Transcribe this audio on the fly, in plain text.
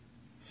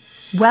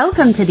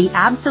Welcome to the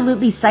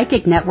Absolutely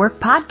Psychic Network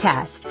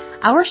podcast.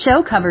 Our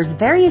show covers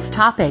various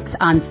topics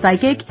on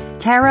psychic,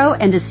 tarot,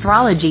 and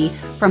astrology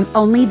from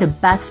only the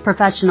best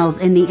professionals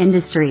in the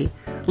industry.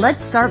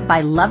 Let's start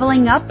by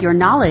leveling up your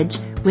knowledge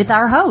with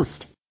our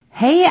host.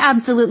 Hey,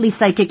 Absolutely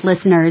Psychic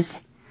listeners.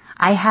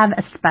 I have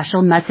a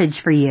special message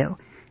for you.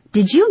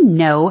 Did you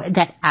know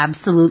that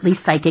Absolutely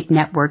Psychic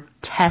Network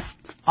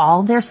tests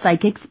all their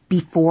psychics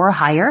before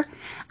hire?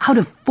 Out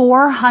of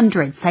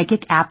 400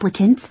 psychic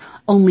applicants,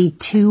 only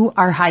 2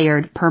 are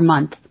hired per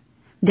month.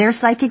 Their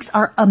psychics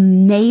are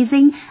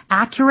amazing,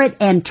 accurate,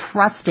 and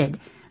trusted.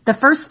 The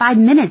first 5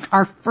 minutes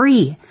are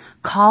free.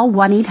 Call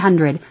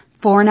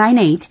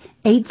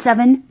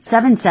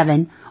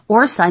 1-800-498-8777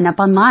 or sign up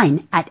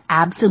online at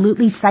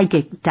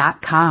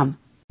absolutelypsychic.com.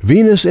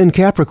 Venus in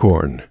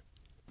Capricorn.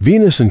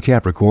 Venus in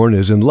Capricorn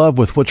is in love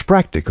with what's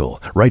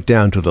practical, right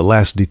down to the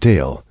last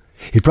detail.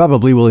 He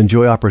probably will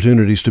enjoy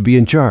opportunities to be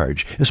in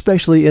charge,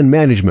 especially in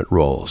management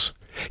roles.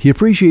 He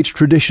appreciates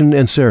tradition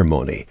and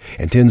ceremony,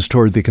 and tends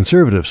toward the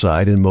conservative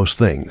side in most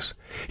things.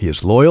 He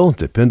is loyal,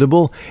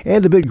 dependable,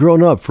 and a bit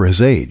grown up for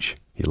his age.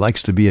 He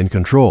likes to be in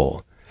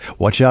control.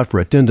 Watch out for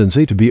a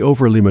tendency to be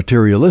overly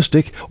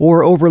materialistic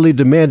or overly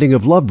demanding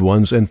of loved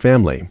ones and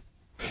family.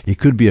 He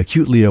could be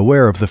acutely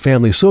aware of the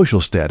family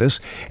social status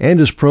and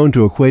is prone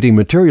to equating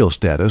material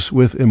status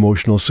with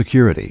emotional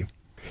security.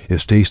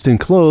 His taste in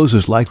clothes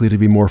is likely to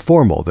be more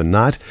formal than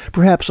not,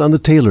 perhaps on the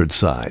tailored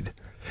side.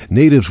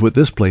 Natives with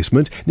this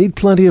placement need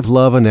plenty of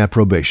love and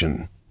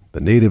approbation.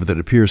 The native that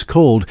appears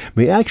cold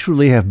may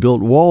actually have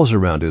built walls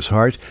around his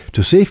heart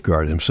to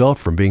safeguard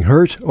himself from being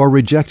hurt or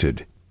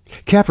rejected.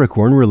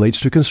 Capricorn relates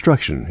to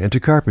construction and to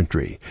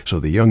carpentry, so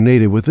the young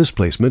native with this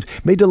placement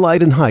may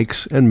delight in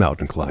hikes and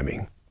mountain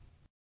climbing.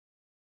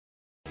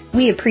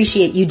 We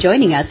appreciate you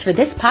joining us for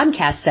this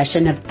podcast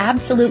session of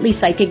Absolutely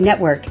Psychic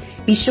Network.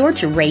 Be sure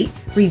to rate,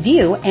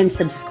 review, and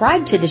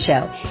subscribe to the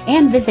show,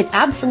 and visit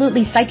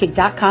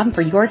absolutelypsychic.com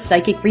for your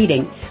psychic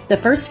reading. The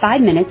first 5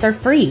 minutes are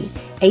free.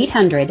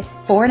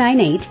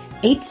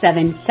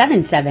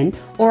 800-498-8777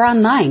 or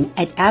online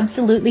at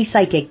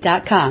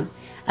absolutelypsychic.com.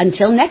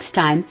 Until next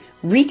time,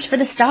 reach for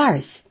the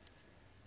stars.